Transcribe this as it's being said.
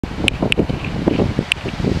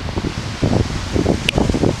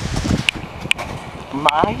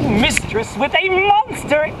My mistress with a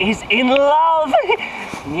monster is in love.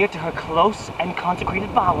 Near to her close and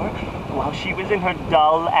consecrated bower, while she was in her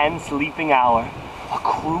dull and sleeping hour, a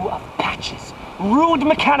crew of patches, rude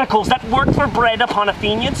mechanicals that worked for bread upon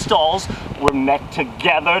Athenian stalls, were met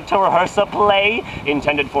together to rehearse a play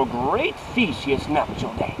intended for great Theseus'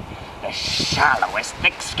 nuptial day. The shallowest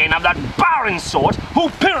thick skin of that barren sort, who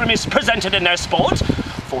Pyramus presented in their sport,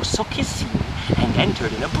 forsook his scene and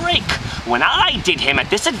entered in a break, when I did him a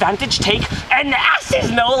disadvantage take, an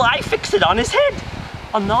ass's knoll I fixed it on his head.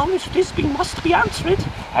 Anon if this must be answered,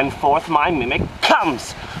 and forth my mimic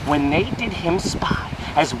comes, when they did him spy,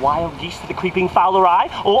 as wild geese to the creeping fowler eye,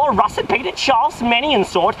 or russet-painted shawls many in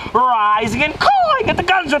sort, rising and cawing at the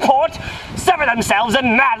gun's report, sever themselves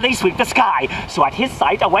and madly sweep the sky. So at his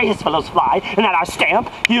sight away his fellows fly, and at our stamp,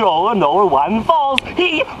 hero and o'er one falls.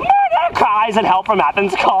 He murder cries, and help from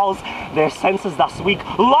Athens calls. Their senses thus weak,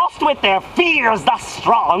 lost with their fears thus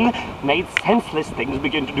strong, made senseless things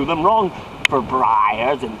begin to do them wrong. For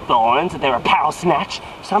briars and thorns their apparel snatch,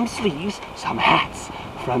 some sleeves, some hats.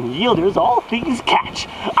 From yielders all things catch.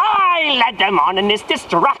 I led them on in this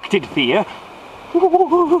distracted fear,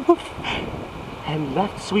 and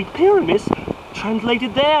left sweet Pyramus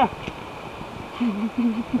translated there.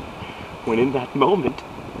 When in that moment,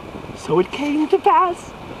 so it came to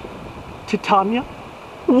pass, Titania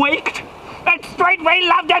waked and straightway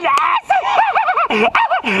loved an ass.